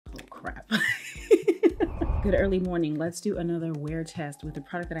crap. Good early morning. Let's do another wear test with a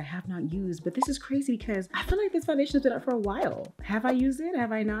product that I have not used, but this is crazy because I feel like this foundation has been out for a while. Have I used it?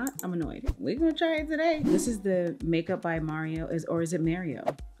 Have I not? I'm annoyed. We're gonna try it today. This is the Makeup by Mario, or is it Mario?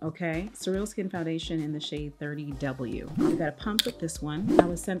 Okay, Surreal Skin Foundation in the shade 30W. We got a pump with this one. I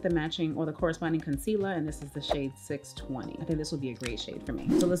was sent the matching or the corresponding concealer, and this is the shade 620. I think this will be a great shade for me.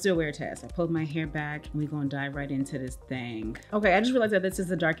 So let's do a wear test. I pulled my hair back and we're gonna dive right into this thing. Okay, I just realized that this is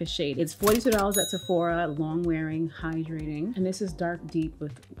the darkest shade. It's $42 at Sephora, long wearing, hydrating. And this is dark deep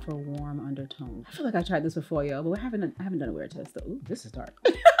for warm undertone. I feel like I tried this before, yo, but I haven't done a wear test though. Ooh, this is dark.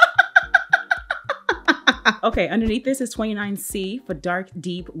 Okay, underneath this is 29C for dark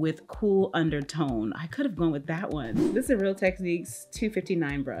deep with cool undertone. I could have gone with that one. This is a Real Techniques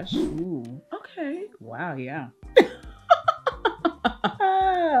 259 brush. Ooh, okay. Wow, yeah.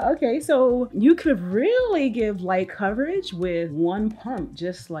 Okay, so you could really give light coverage with one pump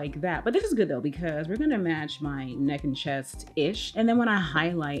just like that. But this is good though, because we're gonna match my neck and chest-ish. And then when I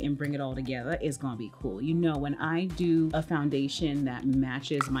highlight and bring it all together, it's gonna be cool. You know, when I do a foundation that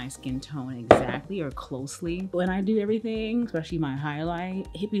matches my skin tone exactly or closely, when I do everything, especially my highlight,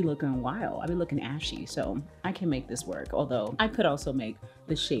 it be looking wild. I be looking ashy, so I can make this work. Although I could also make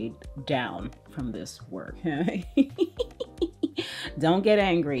the shade down from this work. Don't get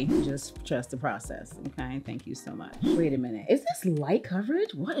angry, just trust the process, okay? Thank you so much. Wait a minute, is this light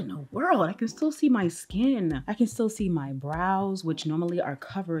coverage? What in the world? I can still see my skin. I can still see my brows, which normally are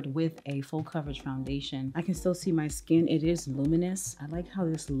covered with a full coverage foundation. I can still see my skin. It is luminous. I like how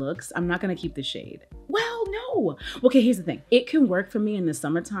this looks. I'm not gonna keep the shade. Well, no. Okay, here's the thing. It can work for me in the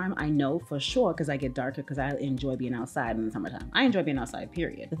summertime. I know for sure because I get darker because I enjoy being outside in the summertime. I enjoy being outside,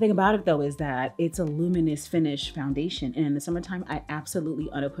 period. The thing about it though is that it's a luminous finish foundation. And in the summertime, I absolutely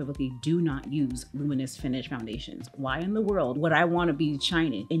unequivocally do not use luminous finish foundations. Why in the world would I want to be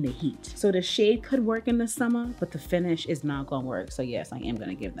shining in the heat? So the shade could work in the summer, but the finish is not gonna work. So yes, I am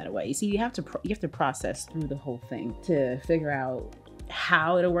gonna give that away. You see, you have to process through the whole thing to figure out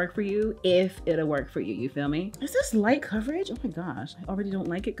how it'll work for you, if it'll work for you. You feel me? Is this light coverage? Oh my gosh, I already don't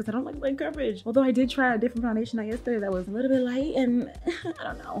like it because I don't like light coverage. Although I did try a different foundation out yesterday that was a little bit light, and I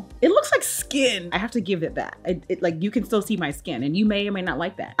don't know. It looks like skin. I have to give it that. Like you can still see my skin, and you may or may not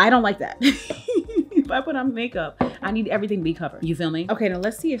like that. I don't like that. If I put on makeup, I need everything to be covered. You feel me? Okay, now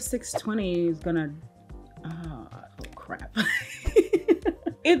let's see if 620 is gonna. Oh crap.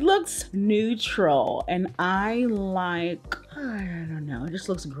 It looks neutral, and I like, I don't know, it just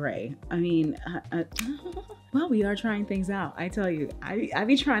looks gray. I mean, well, we are trying things out. I tell you, I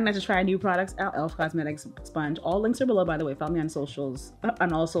be trying not to try new products out. Elf Cosmetics sponge. All links are below, by the way. Follow me on socials,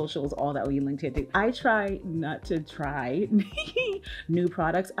 on all socials, all that will be linked here too. I try not to try new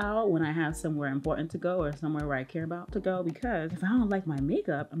products out when I have somewhere important to go or somewhere where I care about to go, because if I don't like my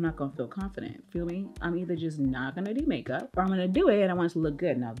makeup, I'm not gonna feel confident. Feel me? I'm either just not gonna do makeup or I'm gonna do it and I want it to look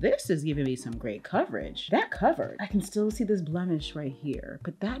good. Now this is giving me some great coverage. That covered. I can still see this blemish right here,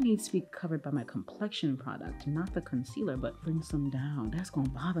 but that needs to be covered by my complexion product, not the concealer, but bring some down. That's gonna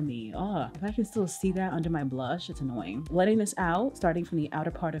bother me. Oh, if I can still see that under my blush, it's annoying. Blending this out, starting from the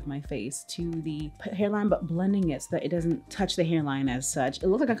outer part of my face to the hairline, but blending it so that it doesn't touch the hairline as such. It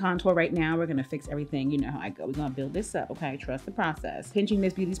looks like a contour right now. We're gonna fix everything. You know how I go. We're gonna build this up, okay? Trust the process. Pinching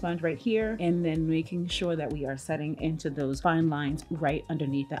this beauty sponge right here, and then making sure that we are setting into those fine lines right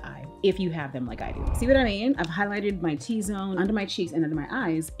underneath the eye, if you have them like I do. See what I mean? I've highlighted my T-zone under my cheeks and under my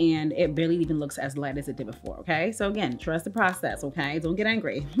eyes, and it barely even looks as light as it did before, okay? So again, trust the process, okay? Don't get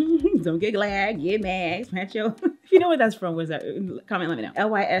angry. Don't get glad, get mad, smash your... If you know what that's from, what's that? Comment, let me know.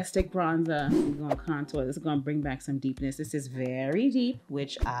 LYS Stick Bronzer. We're gonna contour. This is gonna bring back some deepness. This is very deep,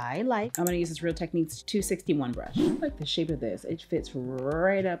 which I like. I'm gonna use this Real Techniques 261 brush. I like the shape of this. It fits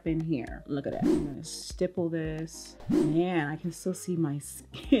right up in here. Look at that. I'm gonna stipple this. Man, I can still see my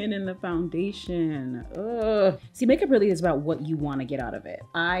skin in the foundation. Ugh. See, makeup really is about what you want to get out of it.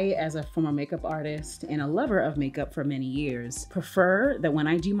 I, as a former makeup artist and a lover of makeup for many years, prefer that when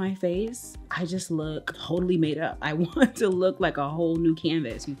I do my face, I just look totally made up. I want to look like a whole new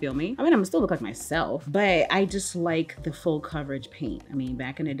canvas, you feel me? I mean, I'm still look like myself, but I just like the full coverage paint. I mean,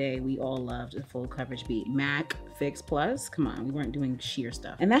 back in the day, we all loved the full coverage beat. MAC Fix Plus, come on, we weren't doing sheer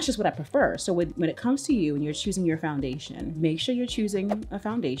stuff. And that's just what I prefer. So when it comes to you and you're choosing your foundation, make sure you're choosing a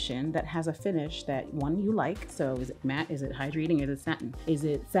foundation that has a finish that one you like. So is it matte, is it hydrating, is it satin? Is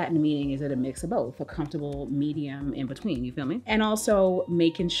it satin meaning, is it a mix of both? A comfortable medium in between, you feel me? And also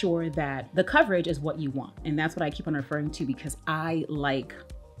making sure that the coverage is what you want. And that's what I keep on referring to because I like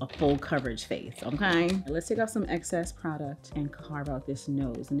a full coverage face, okay? Let's take off some excess product and carve out this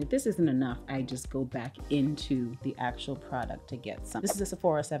nose. And if this isn't enough, I just go back into the actual product to get some. This is a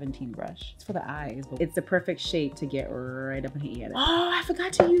Sephora 17 brush. It's for the eyes, but it's the perfect shape to get right up in here. Oh, I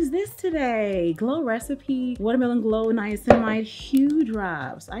forgot to use this today. Glow Recipe Watermelon Glow Niacinamide Hue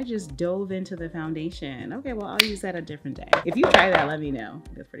Drops. I just dove into the foundation. Okay, well, I'll use that a different day. If you try that, let me know.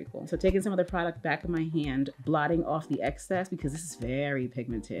 That's pretty cool. So taking some of the product back in my hand, blotting off the excess because this is very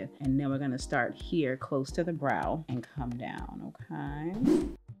pigmented. And then we're gonna start here close to the brow and come down, okay?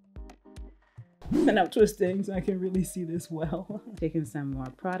 And I'm twisting so I can really see this well. Taking some more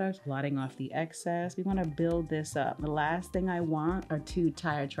product, blotting off the excess. We want to build this up. The last thing I want are 2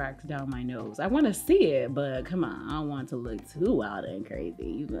 tire tracks down my nose. I want to see it, but come on, I don't want to look too wild and crazy,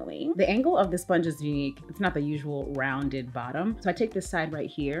 you know me? The angle of the sponge is unique. It's not the usual rounded bottom. So I take this side right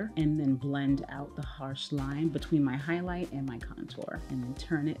here and then blend out the harsh line between my highlight and my contour. And then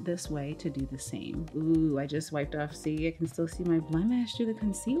turn it this way to do the same. Ooh, I just wiped off. See, I can still see my blemish through the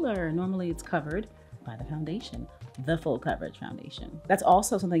concealer. Normally it's covered by the foundation, the full coverage foundation. That's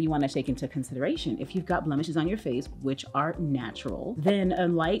also something you want to take into consideration. If you've got blemishes on your face, which are natural, then a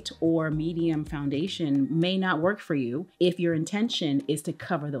light or medium foundation may not work for you if your intention is to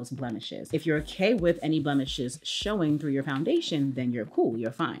cover those blemishes. If you're okay with any blemishes showing through your foundation, then you're cool, you're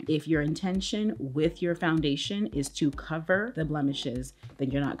fine. If your intention with your foundation is to cover the blemishes,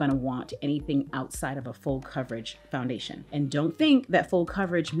 then you're not gonna want anything outside of a full coverage foundation. And don't think that full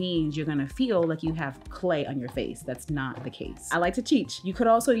coverage means you're gonna feel like you have clay on your face. That's not the case. I like to teach. You could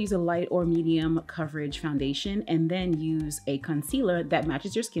also use a light or medium coverage foundation and then use a concealer that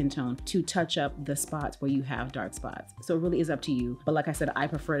matches your skin tone to touch up the spots where you have dark spots. So it really is up to you. But like I said, I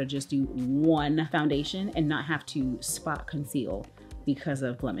prefer to just do one foundation and not have to spot conceal because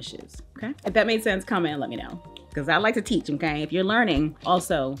of blemishes, okay? If that made sense, comment and let me know. Because I like to teach, okay? If you're learning,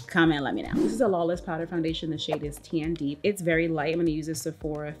 also comment and let me know. This is a Lawless powder foundation. The shade is Tan Deep. It's very light. I'm gonna use a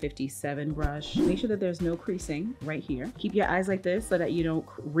Sephora 57 brush. Make sure that there's no creasing right here. Keep your eyes like this so that you don't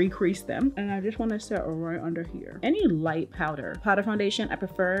re-crease them. And I just wanna set right under here. Any light powder foundation I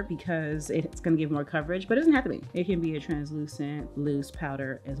prefer because it's gonna give more coverage, but it doesn't have to be. It can be a translucent, loose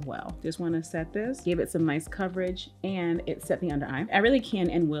powder as well. Just wanna set this, give it some nice coverage, and it set the under eye. I really can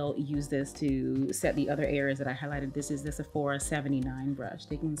and will use this to set the other areas that I highlighted. This is the Sephora 79 brush.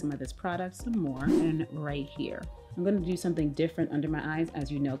 Taking some of this product, some more, and right here. I'm gonna do something different under my eyes, as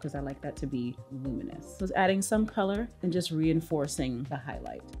you know, because I like that to be luminous. So it's adding some color and just reinforcing the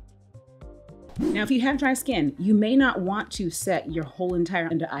highlight. Now, if you have dry skin, you may not want to set your whole entire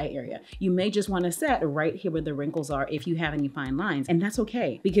under eye area. You may just want to set right here where the wrinkles are if you have any fine lines, and that's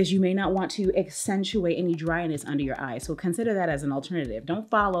okay because you may not want to accentuate any dryness under your eye. So consider that as an alternative. Don't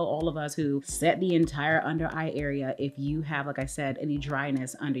follow all of us who set the entire under eye area if you have, like I said, any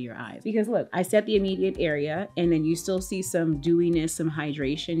dryness under your eyes. Because look, I set the immediate area and then you still see some dewiness, some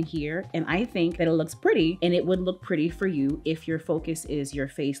hydration here. And I think that it looks pretty, and it would look pretty for you if your focus is your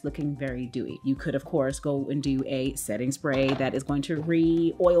face looking very dewy. You could, of course, go and do a setting spray that is going to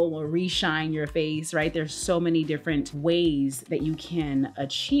re-oil or re-shine your face, right? There's so many different ways that you can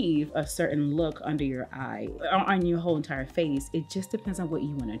achieve a certain look under your eye, on your whole entire face. It just depends on what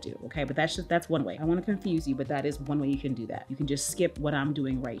you want to do, okay? But that's one way. I want to confuse you, but that is one way you can do that. You can just skip what I'm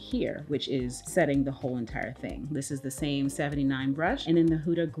doing right here, which is setting the whole entire thing. This is the same 79 brush, and then the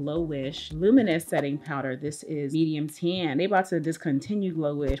Huda Glow Wish Luminous Setting Powder. This is medium tan. They about to discontinue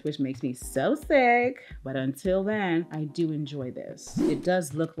Glow Wish, which makes me so sick, but until then, I do enjoy this. It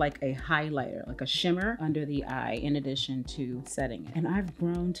does look like a highlighter, like a shimmer under the eye in addition to setting it. And I've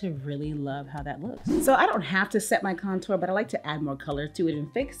grown to really love how that looks. So I don't have to set my contour, but I like to add more color to it and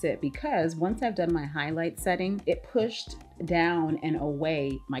fix it because once I've done my highlight setting, it pushed down and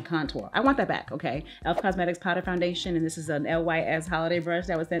away my contour. I want that back, okay? e.l.f. Cosmetics Powder Foundation, and this is an LYS holiday brush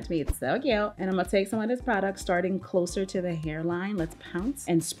that was sent to me. It's so cute. And I'm gonna take some of this product starting closer to the hairline. Let's pounce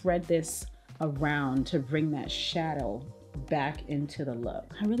and spread this around to bring that shadow back into the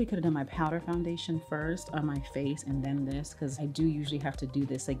look. I really could have done my powder foundation first on my face and then this, because I do usually have to do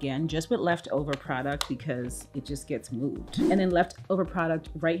this again just with leftover product because it just gets moved. And then leftover product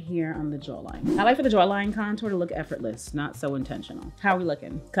right here on the jawline. I like for the jawline contour to look effortless, not so intentional. How are we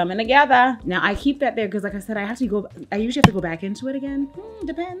looking? Coming together. Now I keep that there because like I said, I usually have to go back into it again.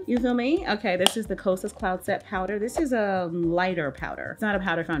 Depends. You feel me? Okay, this is the Kosas Cloud Set Powder. This is a lighter powder. It's not a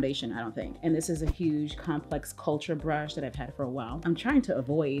powder foundation, I don't think. And this is a huge complex culture brush that that I've had for a while. I'm trying to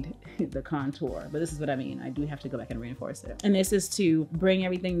avoid the contour, but this is what I mean. I do have to go back and reinforce it. And this is to bring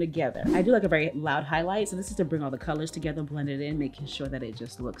everything together. I do like a very loud highlight, so this is to bring all the colors together, blend it in, making sure that it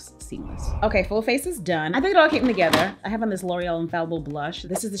just looks seamless. Okay, full face is done. I think it all came together. I have on this L'Oreal Infallible blush.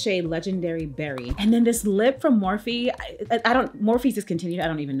 This is the shade Legendary Berry. And then this lip from Morphe, Morphe's discontinued, I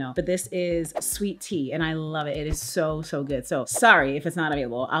don't even know, but this is Sweet Tea, and I love it. It is so, so good. So sorry if it's not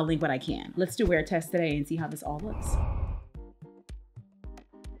available. I'll link what I can. Let's do wear test today and see how this all looks.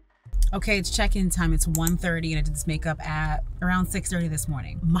 Okay, it's check-in time. It's 1:30 and I did this makeup at around 6:30 this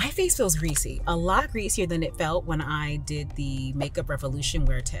morning. My face feels greasy, a lot greasier than it felt when I did the Makeup Revolution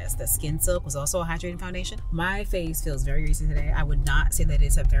wear test. The Skin Silk was also a hydrating foundation. My face feels very greasy today. I would not say that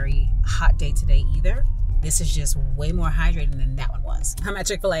it's a very hot day today either. This is just way more hydrating than that one was. I'm at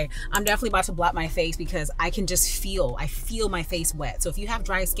Chick-fil-A. I'm definitely about to blot my face because I can just feel my face wet. So if you have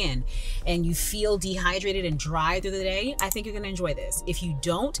dry skin and you feel dehydrated and dry through the day, I think you're gonna enjoy this. If you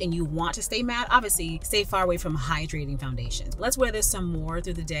don't and you want to stay matte, obviously stay far away from hydrating foundations. Let's wear this some more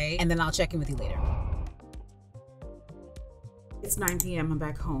through the day and then I'll check in with you later. It's 9 p.m. I'm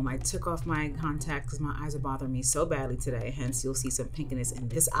back home. I took off my contacts because my eyes are bothering me so badly today. Hence, you'll see some pinkiness in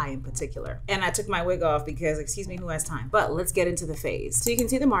this eye in particular. And I took my wig off because, excuse me, who has time? But let's get into the face. So you can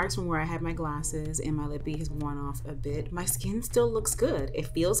see the marks from where I had my glasses and my lippy has worn off a bit. My skin still looks good. It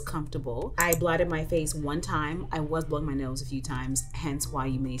feels comfortable. I blotted my face one time. I was blowing my nose a few times, hence why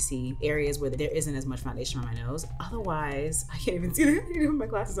you may see areas where there isn't as much foundation on my nose. Otherwise, I can't even see that. I have my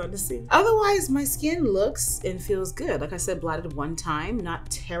glasses on to see. Otherwise, my skin looks and feels good. Like I said, blotted one time, not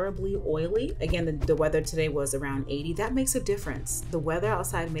terribly oily. Again, the weather today was around 80. That makes a difference. The weather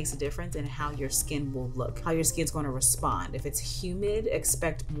outside makes a difference in how your skin will look, how your skin's going to respond. If it's humid,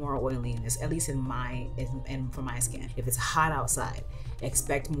 expect more oiliness, at least for my skin. If it's hot outside,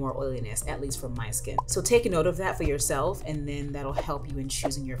 expect more oiliness, at least from my skin. So take a note of that for yourself, and then that'll help you in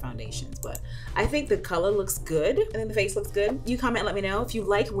choosing your foundations. But I think the color looks good, and then the face looks good. You comment, let me know. If you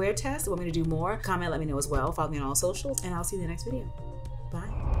like wear tests, want me to do more, comment, let me know as well. Follow me on all socials, and I'll see you in the next video.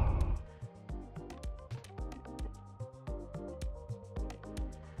 Bye.